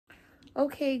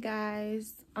Okay,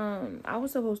 guys. I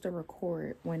was supposed to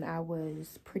record when I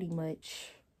was pretty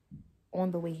much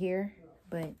on the way here,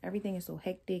 but everything is so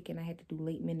hectic and I had to do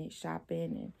late minute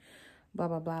shopping and blah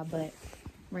blah blah. But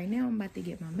right now I'm about to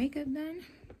get my makeup done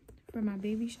for my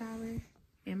baby shower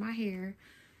and my hair.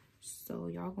 So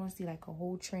y'all gonna see like a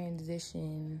whole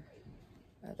transition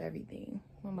of everything.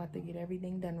 I'm about to get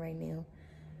everything done right now.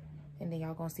 And then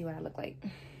y'all gonna see what I look like.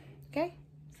 Okay?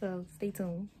 So stay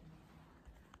tuned.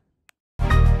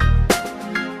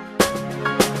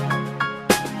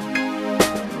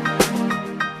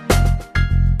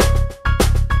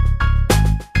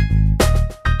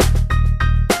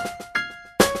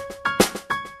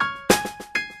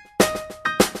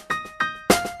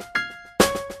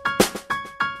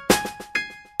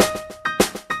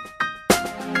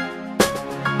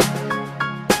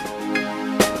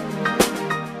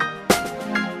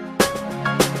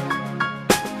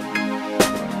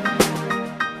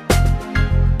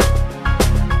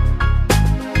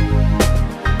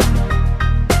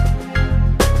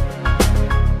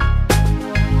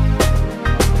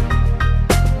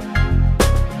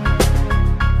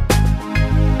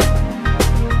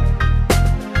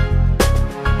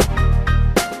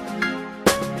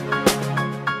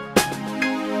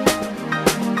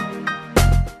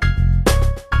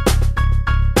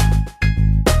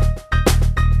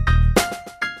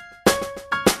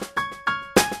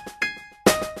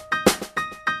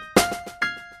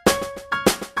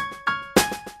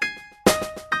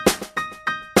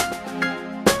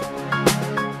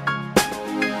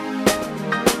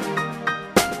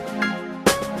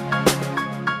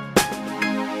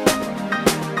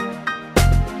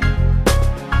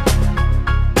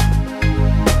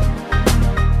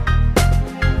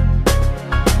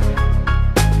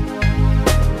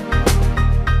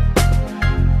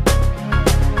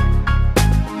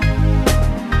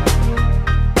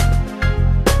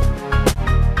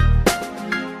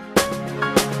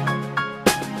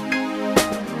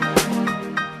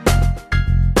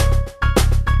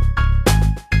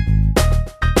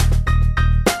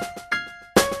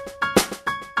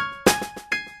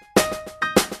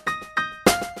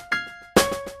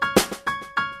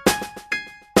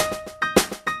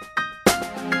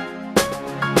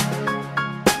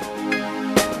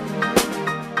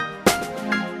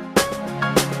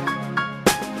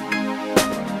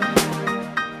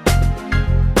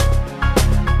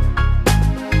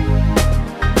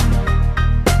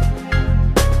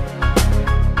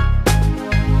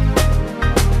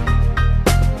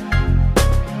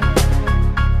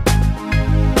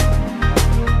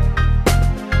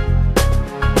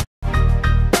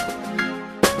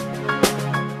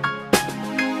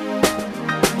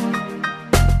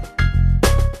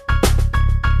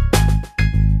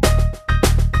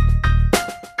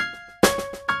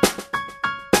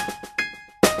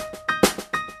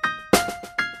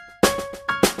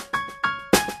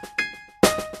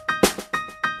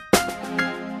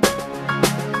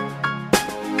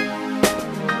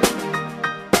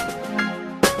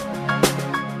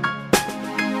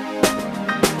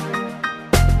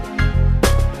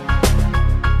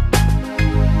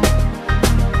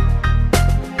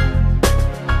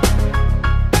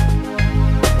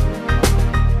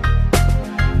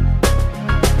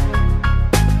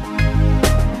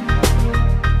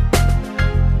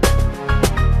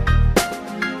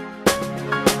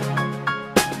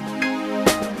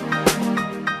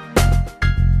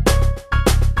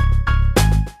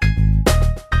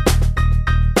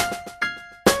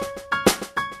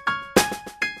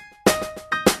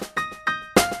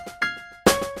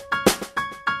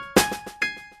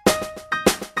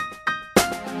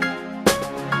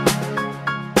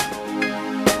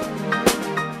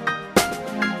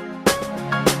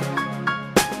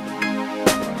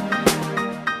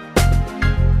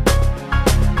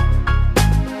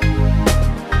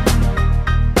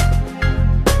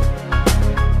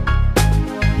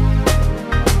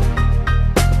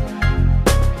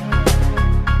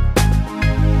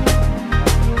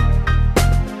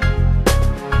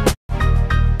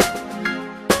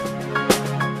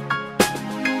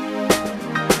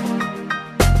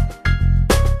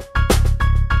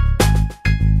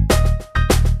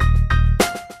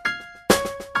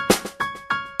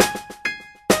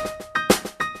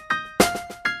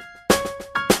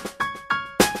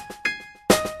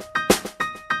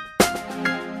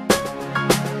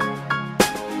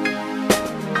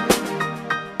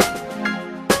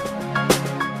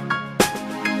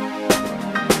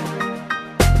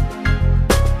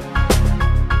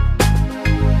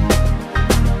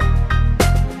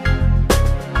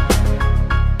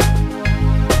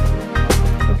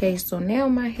 So now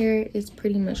my hair is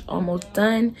pretty much almost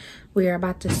done. We are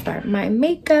about to start my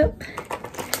makeup.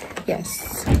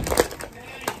 Yes.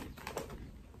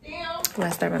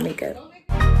 Let's start my makeup.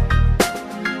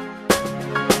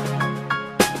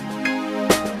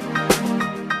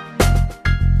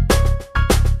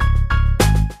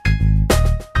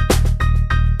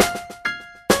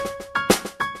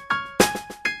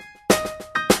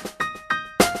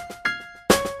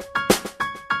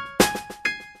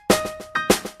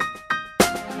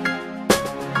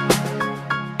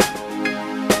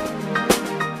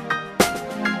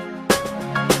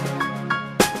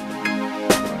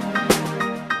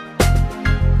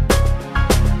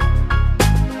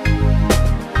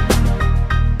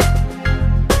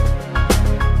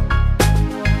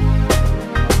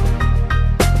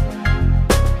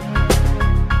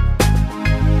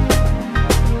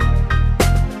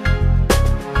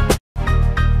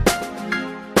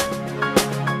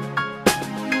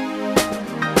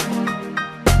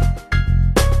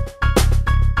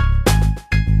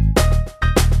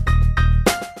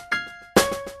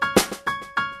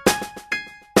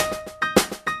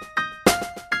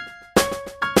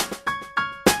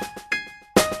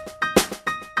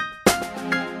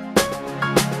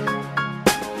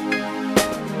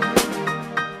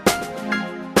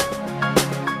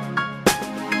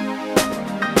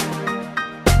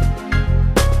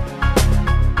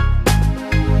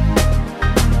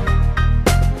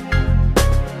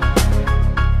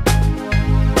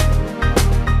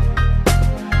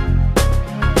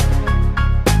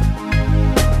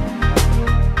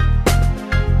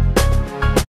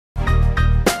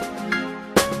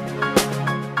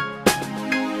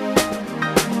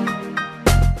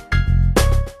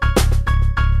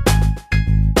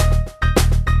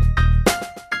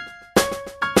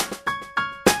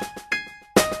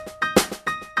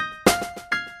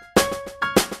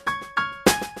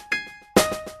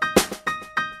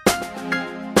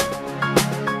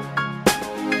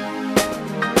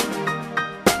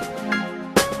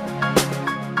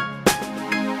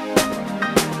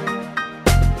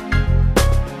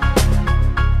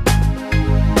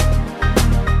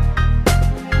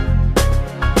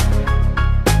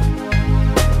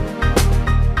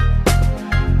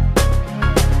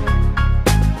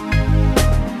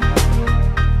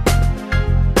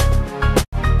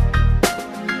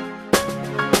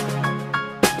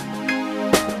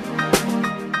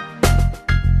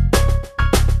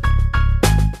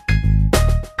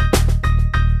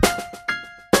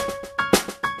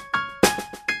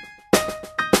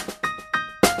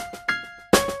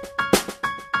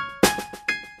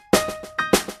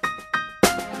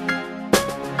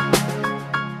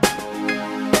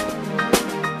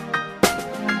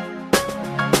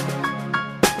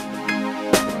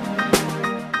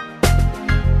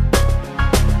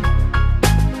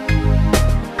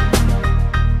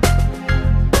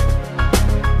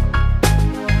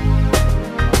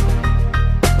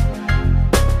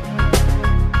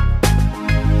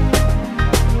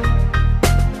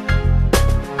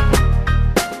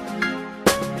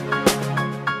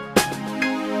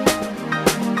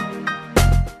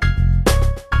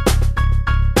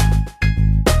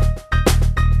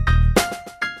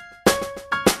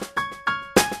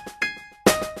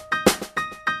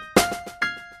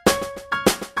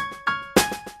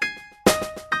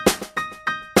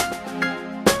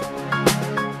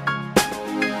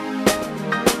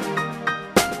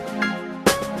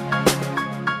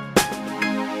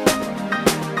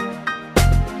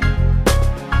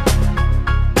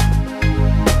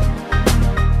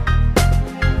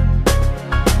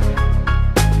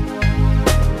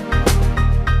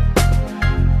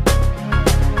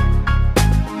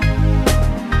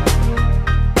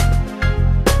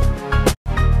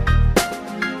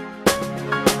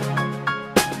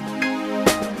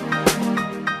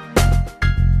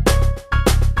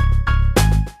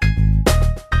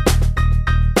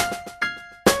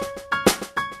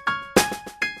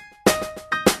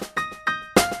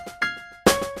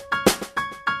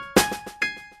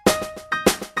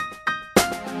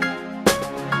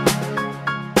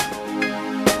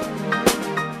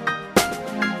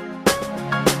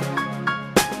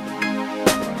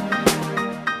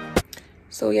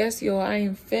 So yes, y'all, I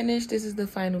am finished. This is the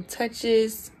final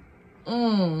touches.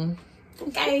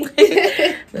 Okay.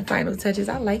 The final touches.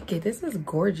 I like it. This is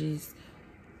gorgeous.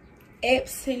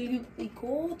 Absolutely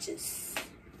gorgeous.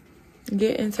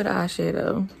 Get into the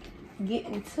eyeshadow. Get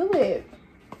into it.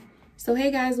 So hey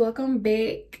guys, welcome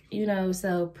back. You know,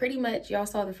 so pretty much y'all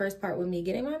saw the first part with me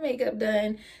getting my makeup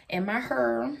done and my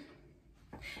hair.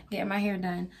 Getting my hair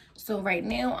done. So right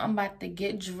now I'm about to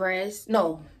get dressed.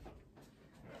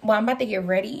 I'm about to get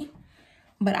ready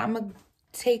But I'm gonna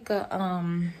take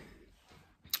a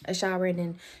shower and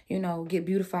then, you know, get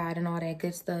beautified and all that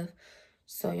good stuff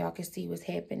so y'all can see what's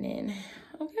happening.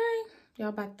 Okay, y'all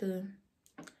about to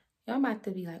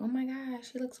be like, oh my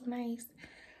gosh, she looks so nice.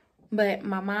 But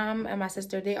my mom and my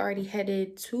sister, they already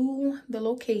headed to the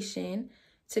location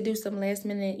to do some last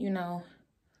minute, you know,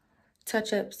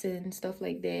 touch-ups and stuff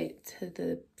like that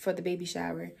for the baby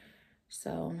shower.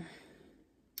 So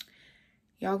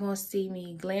y'all gonna see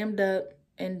me glammed up,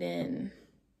 and then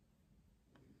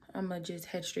I'm gonna just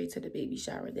head straight to the baby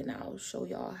shower. Then I'll show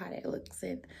y'all how that looks.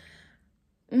 And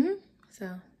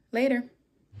so later.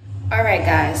 All right,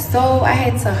 guys, so I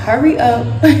had to hurry up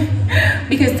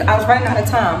because I was running out of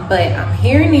time, but I'm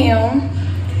here now.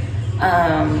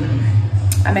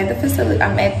 I'm at the facility.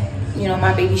 I'm at, you know,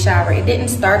 my baby shower. It didn't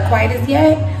start quite as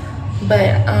yet,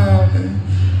 but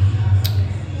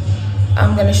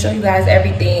I'm gonna show you guys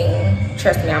everything.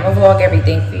 Trust me, I'm gonna vlog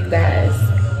everything for you guys.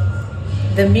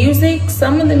 The music,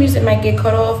 some of the music might get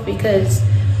cut off because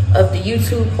of the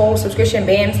YouTube whole subscription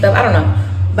ban stuff. I don't know,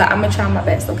 but I'm gonna try my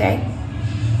best, okay?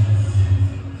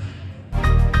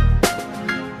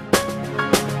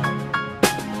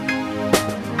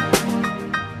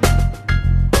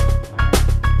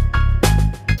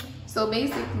 So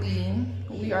basically,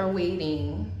 we are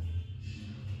waiting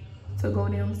to go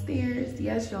downstairs.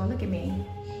 Yes, y'all, look at me.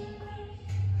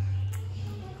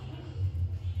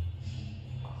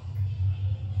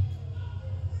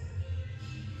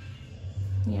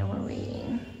 Yeah, we're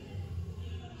waiting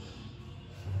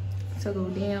to go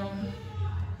down.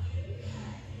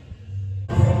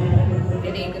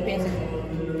 It ain't good pencil.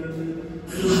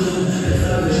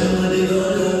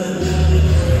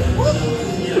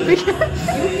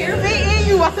 You hear me and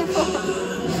you on the phone.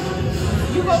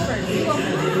 You go first. You go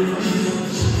first.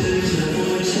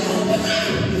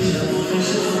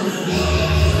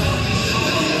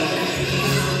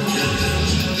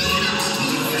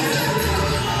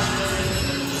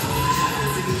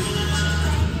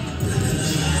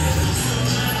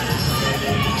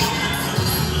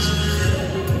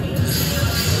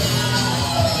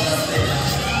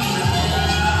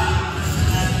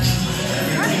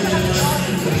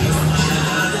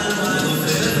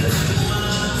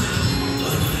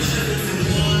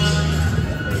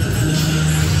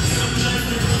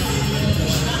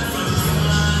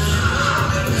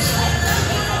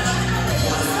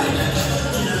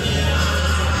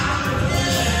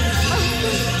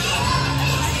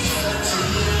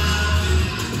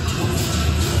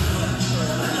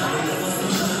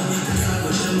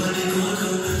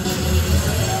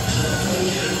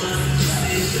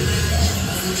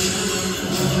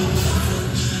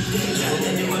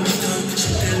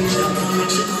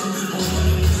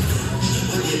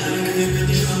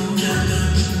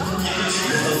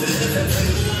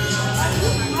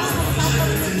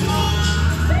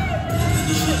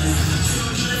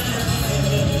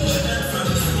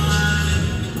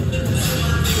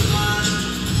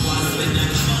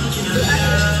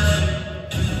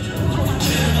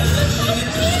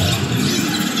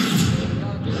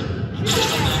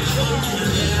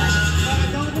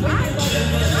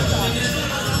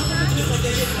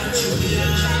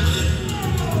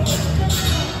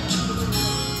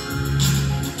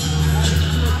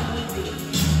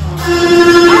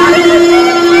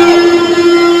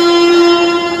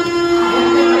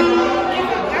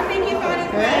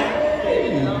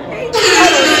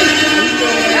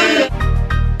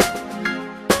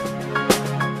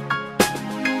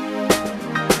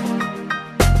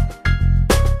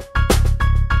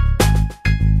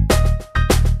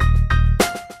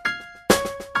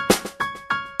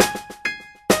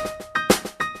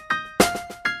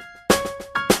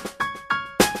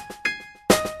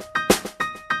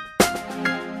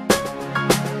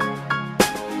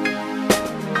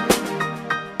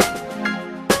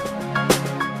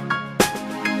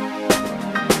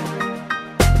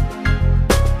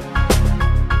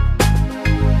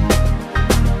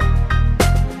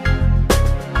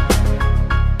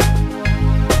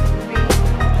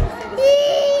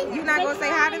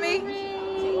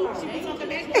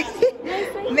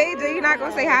 Major, you not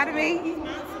gonna say hi to me?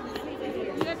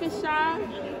 You looking shy?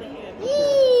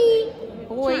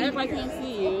 Boy. If I can't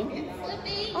see you.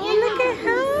 Oh, look at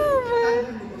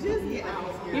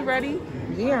him. You ready?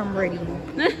 Yeah, I'm ready.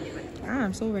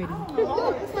 I'm so ready.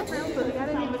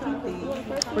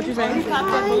 What you saying?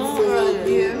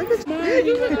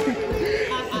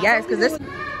 Yes, because this.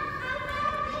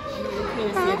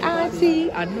 Hi,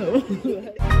 Auntie. I know.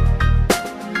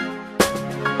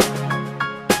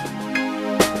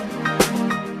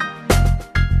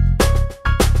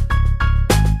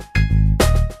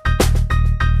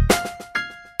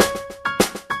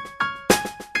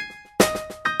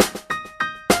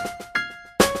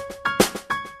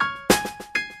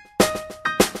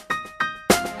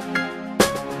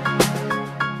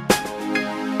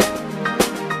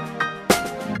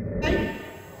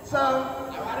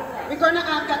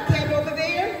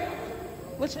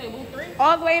 Table 3.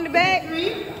 All the way in the back?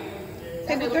 3.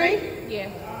 Table 3? Yeah.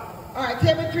 All right,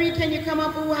 table 3, can you come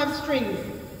up who have strings?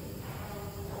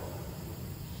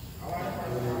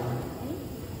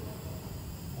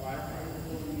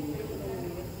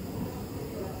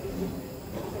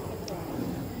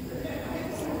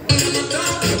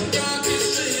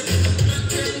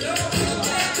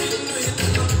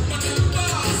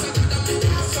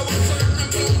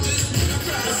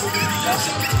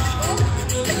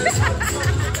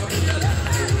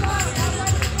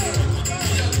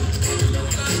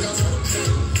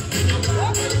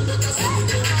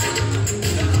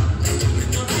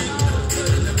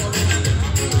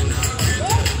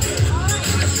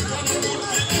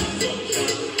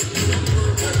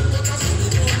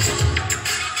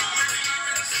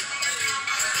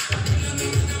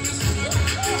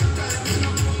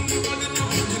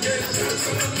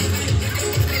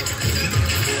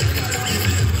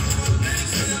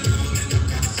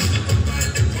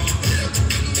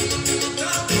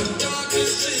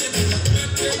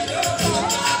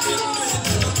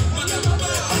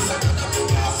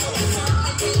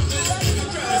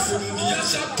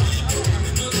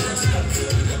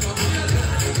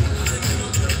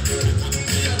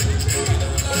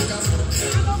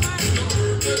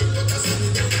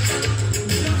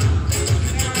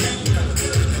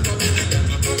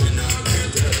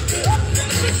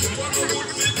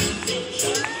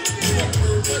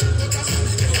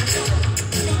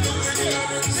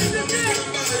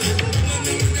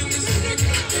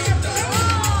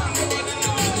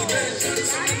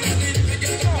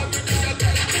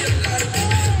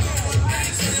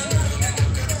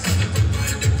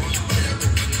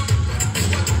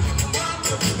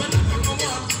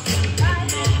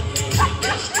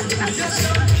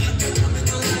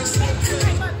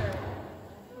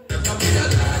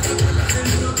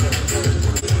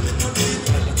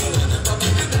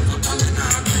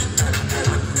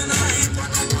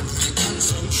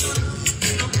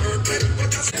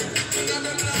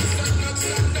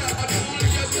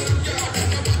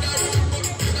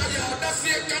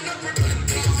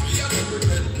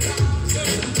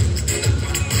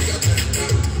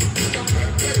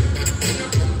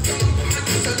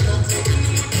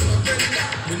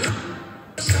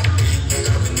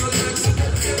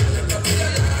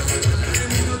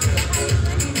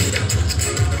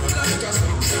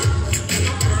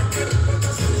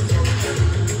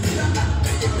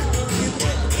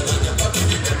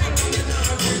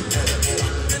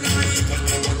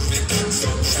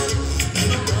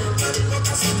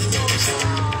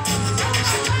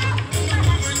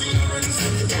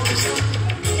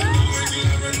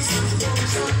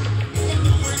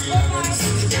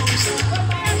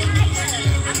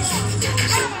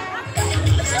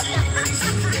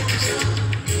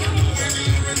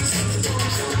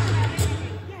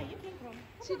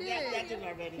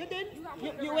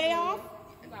 You way off?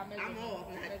 I'm off.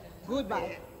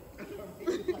 Goodbye.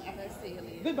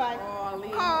 Goodbye.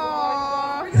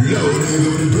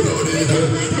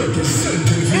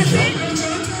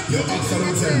 Your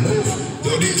absolute say move.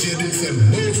 Your DJ did say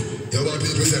move. Your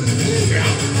people say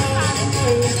move.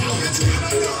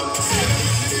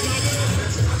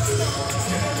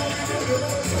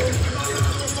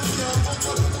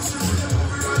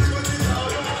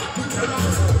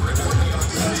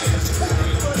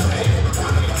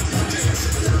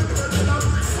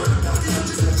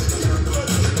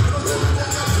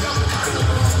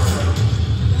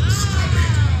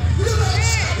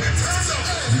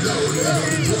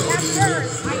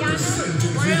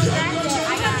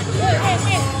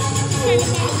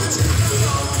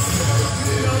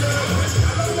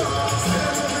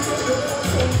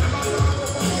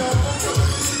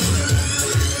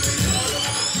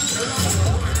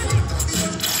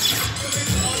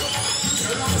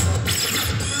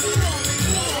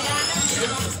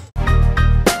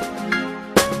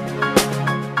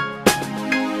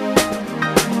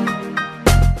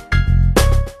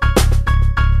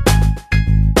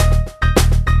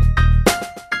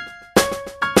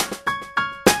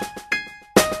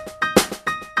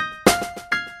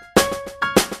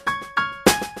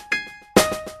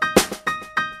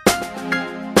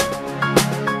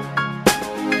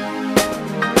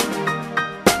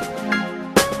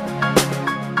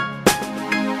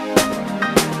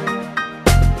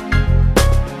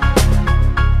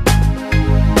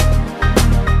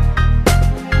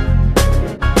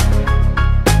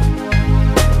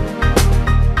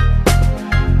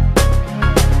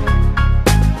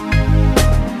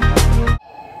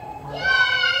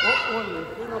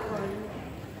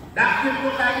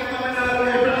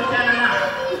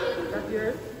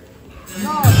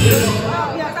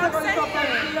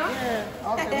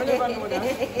 Okay, we never know that.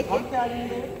 One card in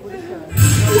there, put it down.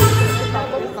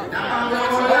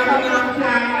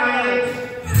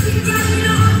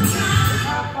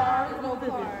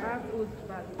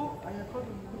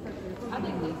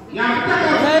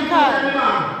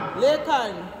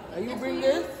 Lakan, are you bring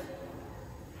this?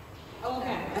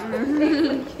 Okay.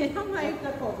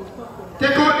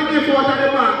 Take out the gift out of the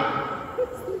bag.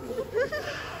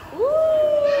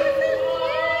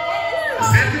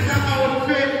 That is an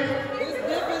outfit. This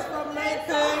gift is from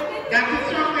Lakan. That is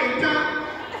from Lakan.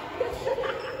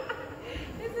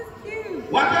 This is cute.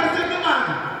 What else in the bag?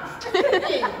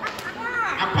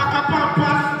 A pack of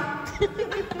pampers.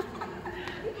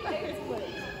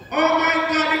 Oh my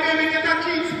God, the baby get a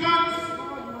cheese box.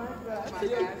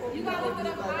 You gotta look it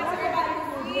up. Everybody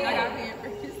can see it. I got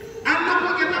pampers. And not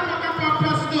forget a pack of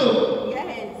pampers too.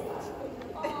 Yes.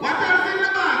 What else in the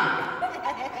bag?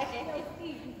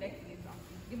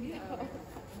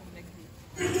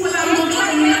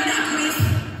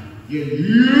 You.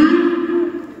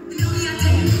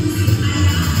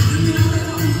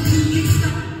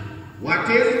 What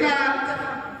is that?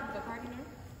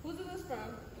 Who's this from?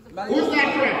 Who's that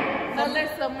from?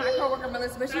 Melissa, my coworker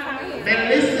Melissa, but she's not here.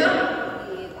 Melissa?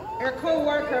 Her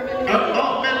co-worker, Melissa,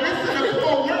 the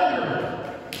co-worker.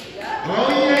 Oh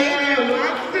yeah,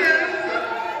 what's this?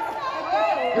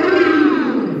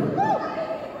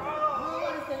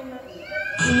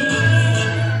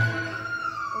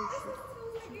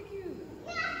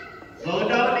 Go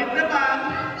down in the bag.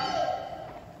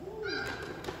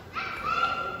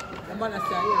 I'm gonna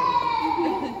say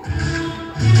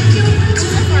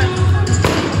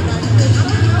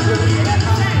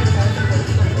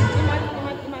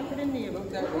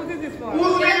Who did this for?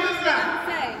 Whose name is that?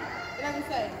 It doesn't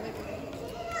say.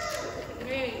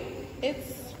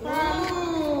 It's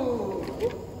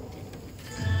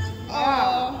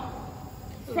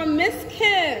from Miss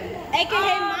Kim,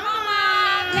 aka Mama.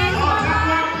 Oh, that's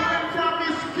where I'm coming from,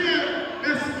 Miss Kim.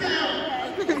 Miss Kim.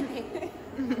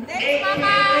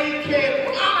 AKeem.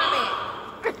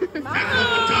 That's what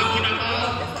we're talking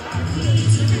about.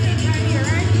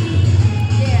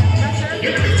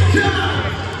 Give me time.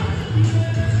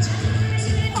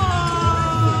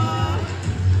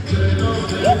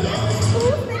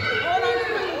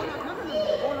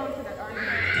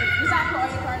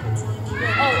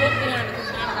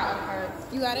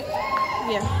 You got it?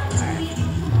 Yeah.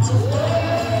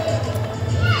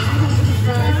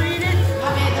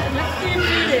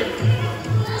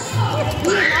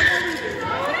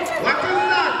 What is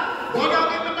that? Go down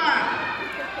in the bag.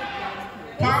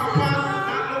 Pampers,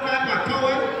 that look like a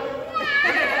towel.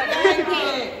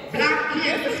 Black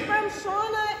kid. This is from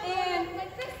Shauna and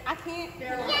I can't.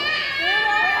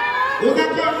 Who that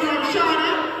come from,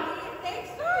 Shauna?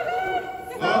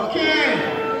 Okay.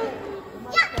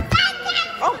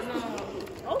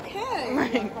 Okay.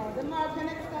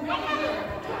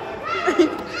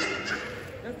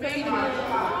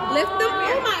 Lift them.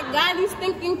 Oh my God, he's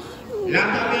thinking. Lot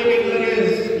of baby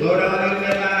goodies. Go down in the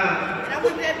bag. And I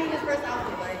want that be his first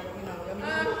outfit, like, you know,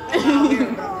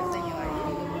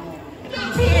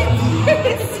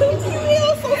 It's so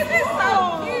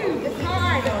cute. It's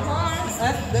hard, though.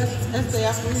 Let's say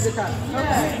after we the car.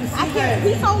 I can't.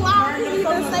 He's so loud. He didn't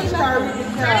even say nothing.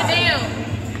 Turn it down.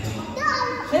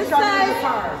 It says,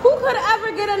 Who could ever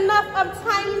get enough of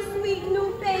tiny, sweet,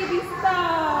 new baby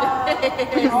stuff?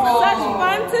 such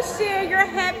fun to share your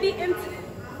happy and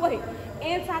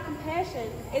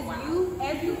anti-compassion as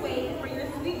you wait for your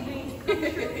sweet dreams to come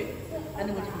true. I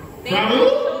know what you mean. From who?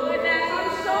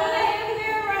 Shauna and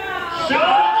Vera.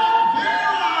 Shauna.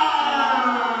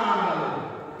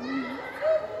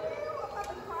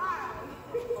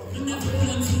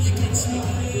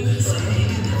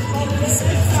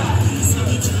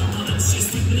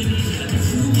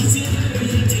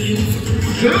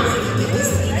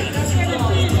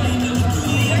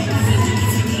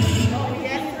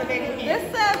 This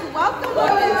says, welcome,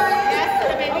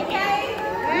 okay?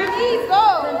 We need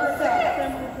those.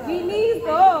 We need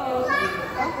those.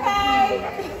 Okay?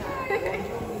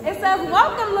 It says,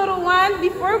 welcome, little one.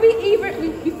 Before we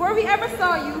ever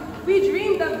saw you, we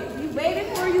dreamed of you. We waited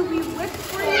for you. We wished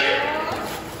for you.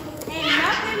 And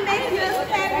nothing makes us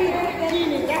happier than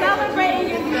celebrating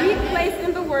your unique place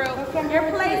in the world. Your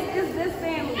place is this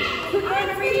family.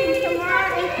 Today,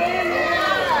 tomorrow, and family.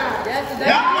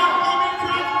 That one coming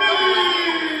from me.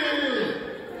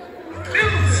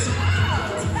 Music.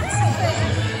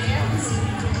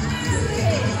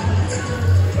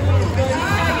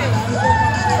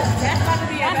 That's about to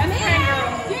be your best friend, girl.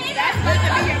 That's about to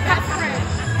be your best friend.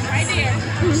 Right there.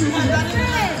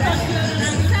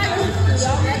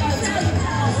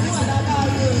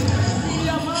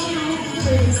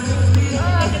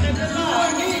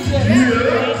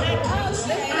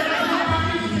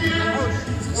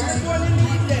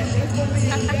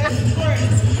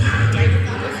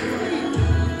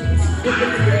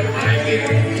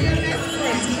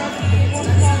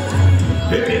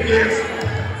 Repeat this.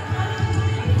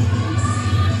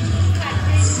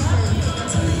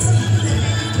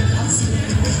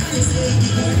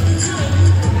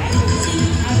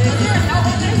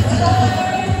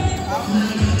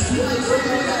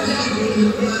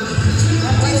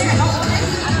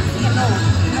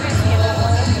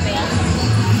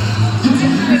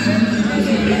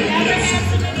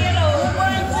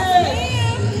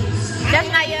 That's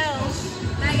Nayel.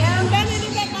 Nayel, better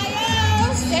than that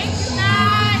Nayel. Thank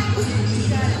you,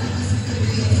 guys.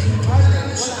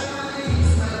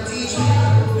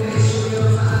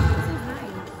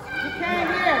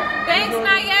 Thanks,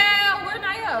 Nayel. Where's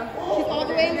Nayel? She's all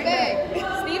the way in the back.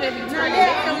 Steven, you turn it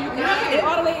so you can hear.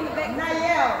 All the way in the back.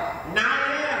 Nayel.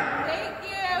 Thank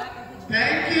you.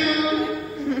 Thank you.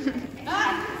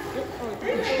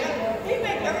 He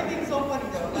makes everything so funny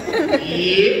though. Yeah,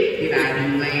 get out of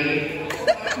the lane.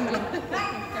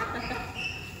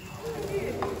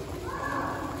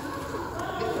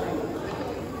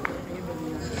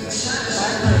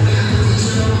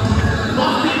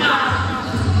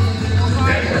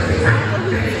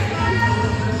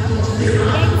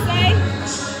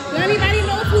 Do anybody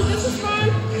know who this is from?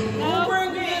 No.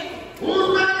 Who's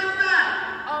back is that?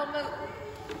 Oh, look.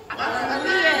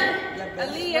 Aaliyah.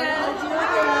 Aaliyah.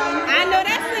 I know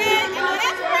that's it. I know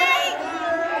that's right.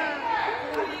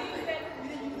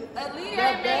 Aaliyah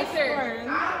and Major.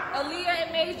 Aaliyah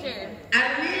and Major.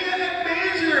 Aaliyah and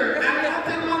Major. I got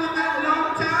them on that long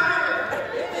time.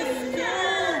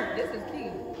 This is key.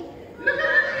 Look at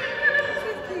that.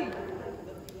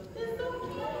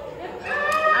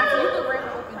 You can break it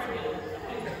open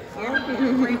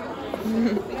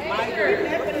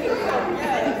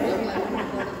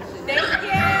Thank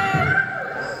you.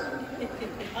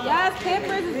 Yes,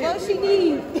 Pampers is what she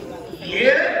needs.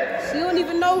 Yeah. She don't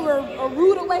even know her a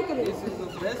rude awakening. I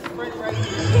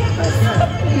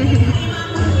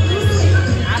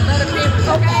love the Pampers,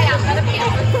 okay? I love the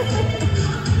Pampers.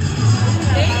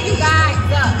 Thank you guys.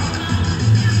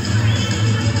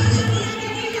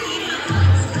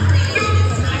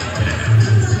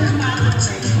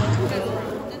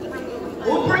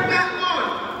 Who bring that one?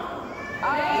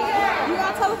 You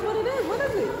gotta tell us what it is. What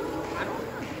is it?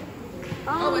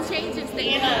 Oh, it changes to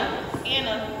Anna.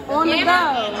 On the go.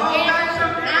 Oh, that's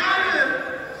from Adam.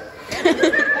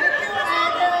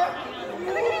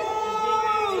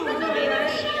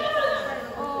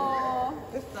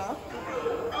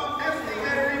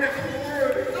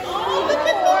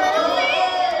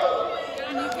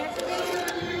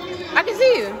 I can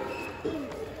see you.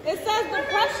 It says the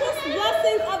precious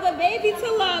blessings of a baby to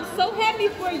love. So happy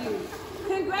for you.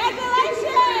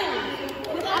 Congratulations.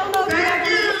 I don't know if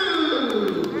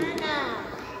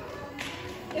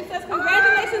It says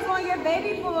congratulations on your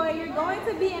baby boy. You're going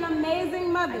to be an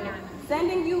amazing mother.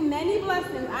 Sending you many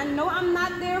blessings. I know I'm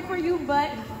not there for you,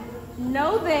 but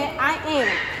know that I am.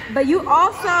 But you're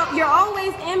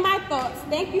always in my thoughts.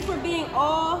 Thank you for being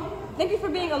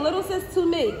a little sis to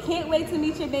me. Can't wait to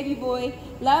meet your baby boy.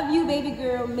 Love you, baby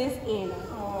girl, Miss Anna.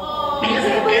 Oh.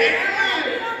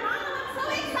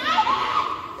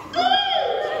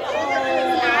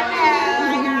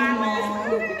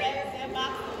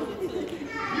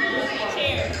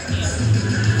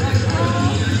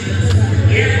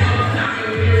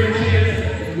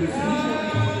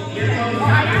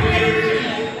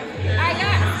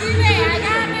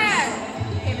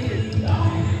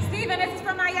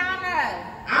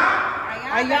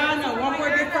 Ayana, one more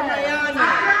gift from Ayana.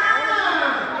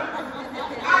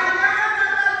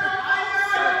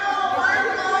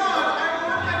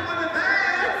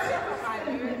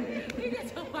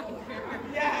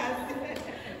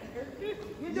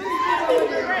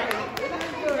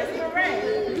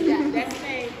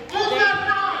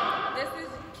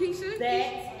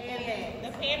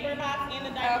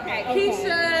 Okay,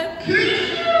 Keisha.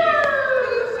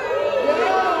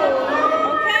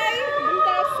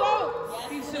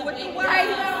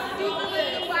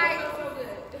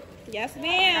 Yes,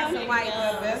 ma'am. This is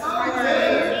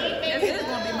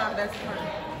gonna be my best friend.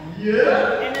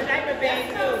 Yeah. And the diaper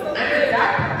bag too.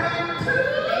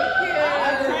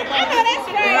 I know that's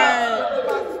right.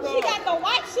 She got the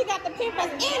white, she got the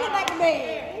Pampers, and the diaper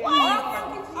bag. What?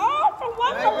 All from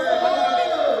one person.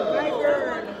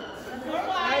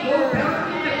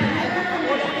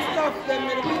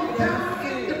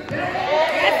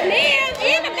 Yes, ma'am.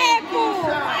 And the bag full.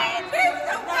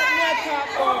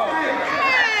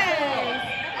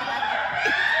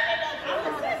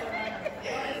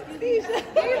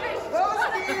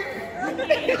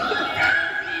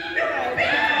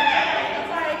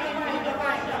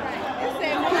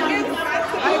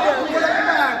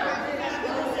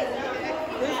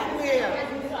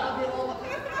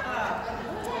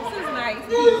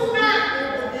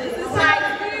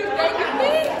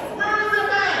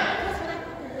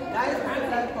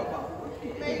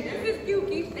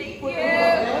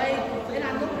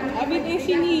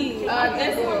 need?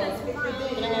 This one is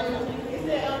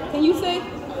Can you say?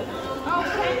 oh,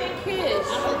 Ken and Kish.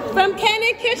 From Ken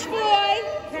and Kish Boy.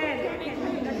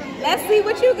 Let's see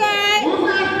what you got.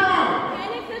 Who's that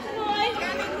Ken and Kish Boy.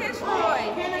 Ken and Kish Boy.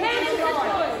 Ken and Kish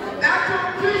Boy. from? That's from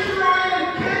Kishroy and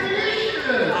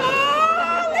Kenisha. Oh,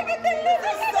 look at the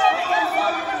little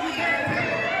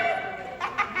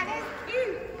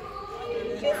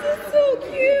This is so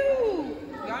cute.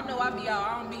 Y'all know I be out. I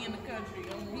don't be in the country.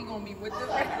 He gonna be with the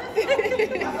rest.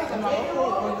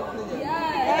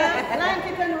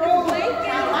 Blanket and roll.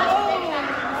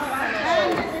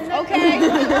 Okay.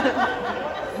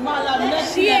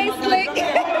 She ain't slick.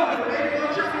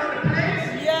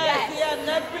 Yes, he had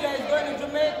Netflix going to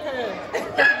Jamaica.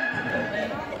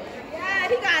 Yeah,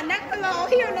 he got a neck below.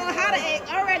 He don't know how to act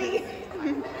already.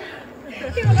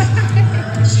 He don't know how to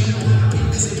act.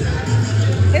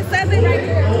 It says it right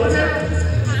here. It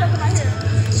says it right here.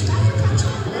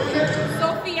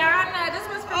 Sophiana, this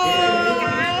was for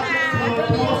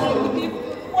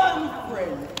One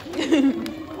friend.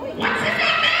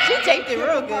 She taped it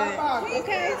real good.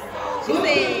 Okay. She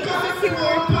said,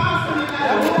 secure.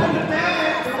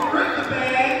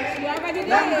 She already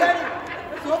did.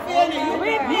 Sophia, you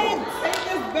take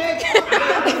this bag.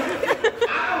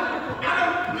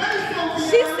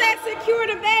 She said secure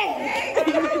the bag.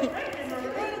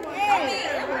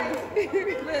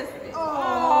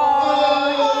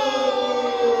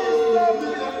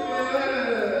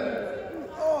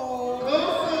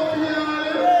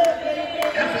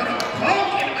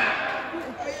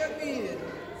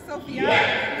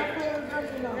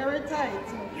 Very tight.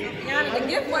 Yana. The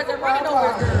gift wasn't right over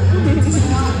her.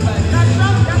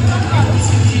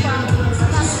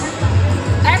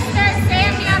 Esther,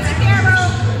 Sammy, Auntie Carol.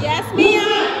 Yes, Mia.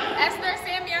 Esther,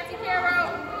 Sammy, Auntie Carol.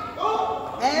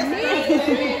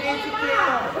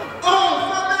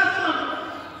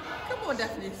 Come on,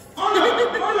 Daphne.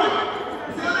 Hold on.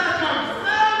 So that's from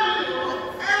Sammy,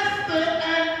 Esther,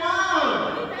 and Mom.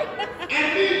 And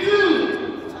me too.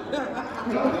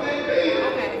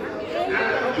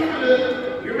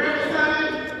 You remember Sammy?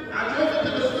 I drove her to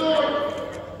the store.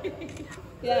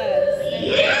 Yes.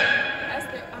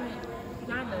 Esther,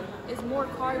 Nana, it's more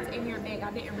cards in your bag.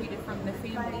 I didn't read it from the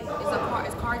family.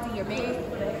 It's cards in your bag.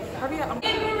 Hurry up.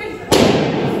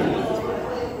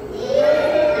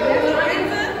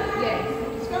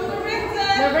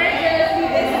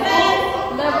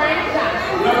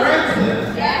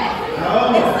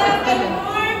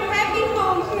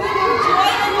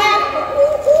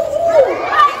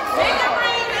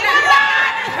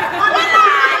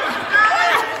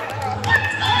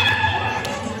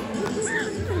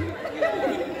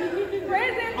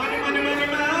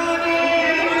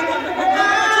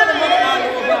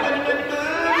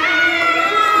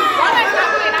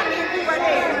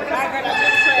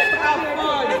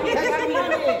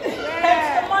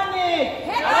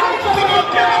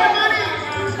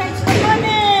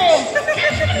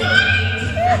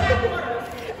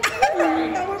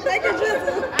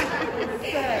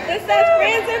 It says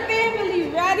friends and family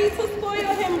ready to spoil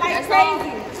him like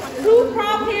crazy. Two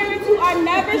proud parents who are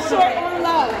never short on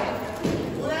love.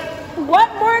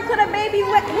 What more could a baby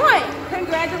want?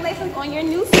 Congratulations on your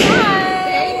new son.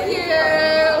 Thank you.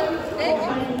 Thank you.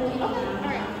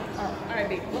 All right,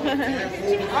 baby.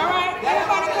 All right,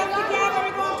 everybody come together.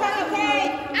 We're going to cut the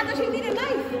cake. I thought she needed a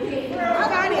knife.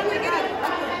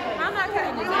 I'm not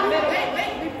cutting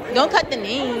this. Don't cut the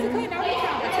name.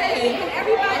 Can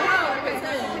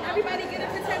everybody get a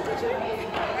pretend picture?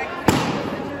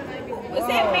 Was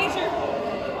that major?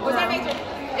 Was that major?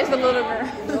 It's a little girl.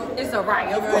 It's a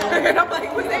riot. I'm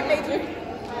like, was that major?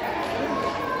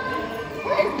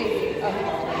 It's major.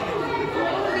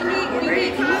 We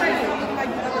need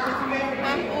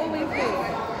I'm always there.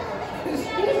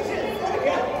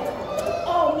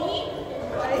 Oh, me?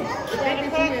 That if you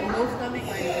have no stomach,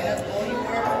 like that's all you are.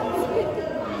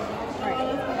 Right.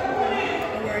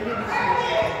 Don't worry, he'll be sweet.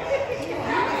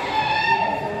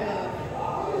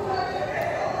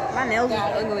 My nails are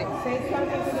ugly. Say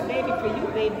something to the baby for you,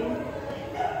 baby.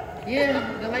 Yeah,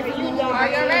 the life is no longer. Are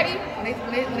you ready? When they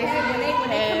come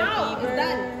out, it's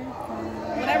done.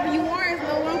 Whatever you want is no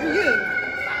longer you.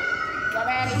 Y'all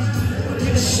ready?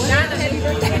 Not the happy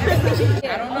birthday.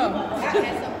 I don't know.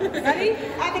 Ready?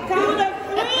 At the count of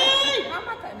 3, How am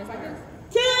I cutting this like this?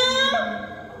 2,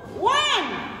 1.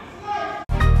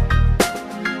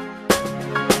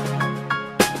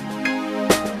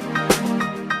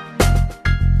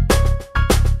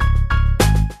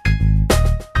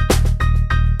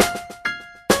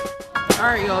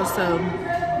 Alright, y'all, so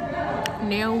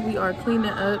now we are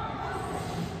cleaning up.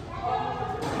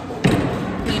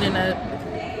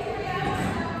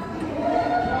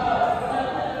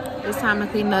 It's time to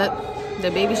clean up. The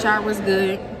baby shower was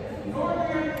good.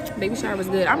 Baby shower was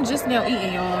good. I'm just now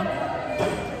eating,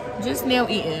 y'all. Just now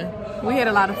eating. We had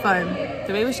a lot of fun.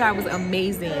 The baby shower was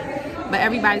amazing. But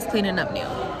everybody's cleaning up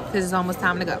now because it's almost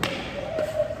time to go.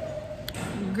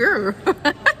 Girl.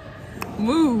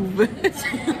 Move.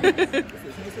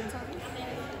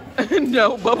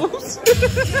 No, Bubbles.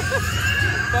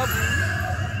 Bubbles.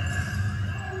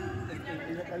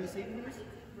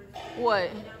 What?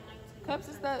 Cups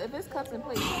and stuff? If it's cups and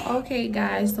plates. Okay,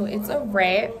 guys, so it's a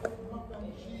wrap.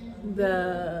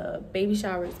 The baby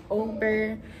shower is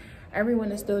over.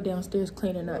 Everyone is still downstairs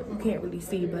cleaning up. You can't really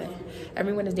see, but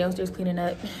everyone is downstairs cleaning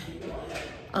up.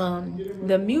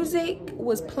 The music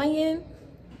was playing.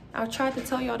 I tried to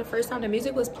tell y'all the first time the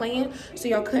music was playing, so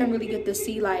y'all couldn't really get to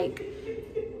see like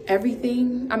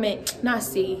everything. I mean, not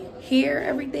see, hear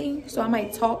everything. So I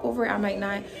might talk over it, I might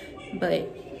not, but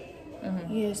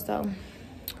yeah. So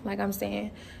like I'm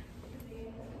saying,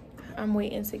 I'm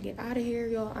waiting to get out of here,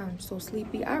 y'all. I'm so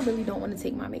sleepy. I really don't want to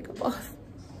take my makeup off.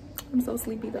 I'm so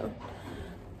sleepy though.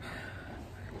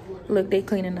 Look, they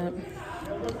cleaning up.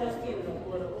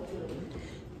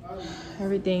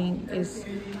 Everything is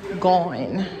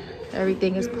gone.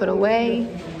 Everything is put away.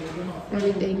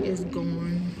 Everything is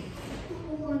gone.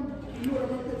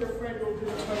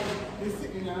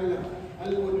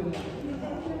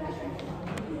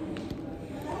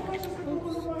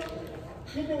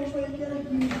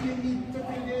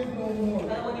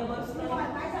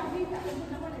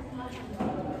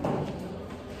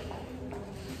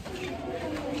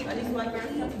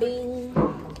 Bing.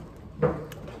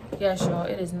 Yes, y'all,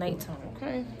 it is nighttime,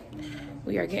 okay?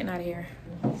 We are getting out of here.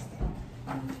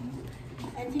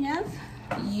 Anything else?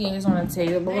 Yeah, it's on the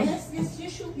table. Yes, you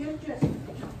should be dressed.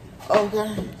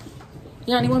 Okay.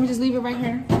 Yanni, want me to just leave it right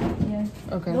here? Yeah.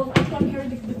 Okay. No, I can't carry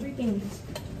the 3 things.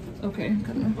 Okay,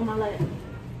 come on. On my leg.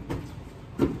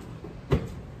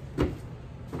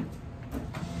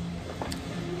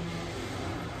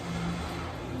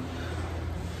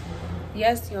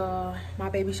 Yes, y'all, my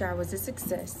baby shower was a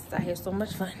success. I had so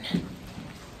much fun.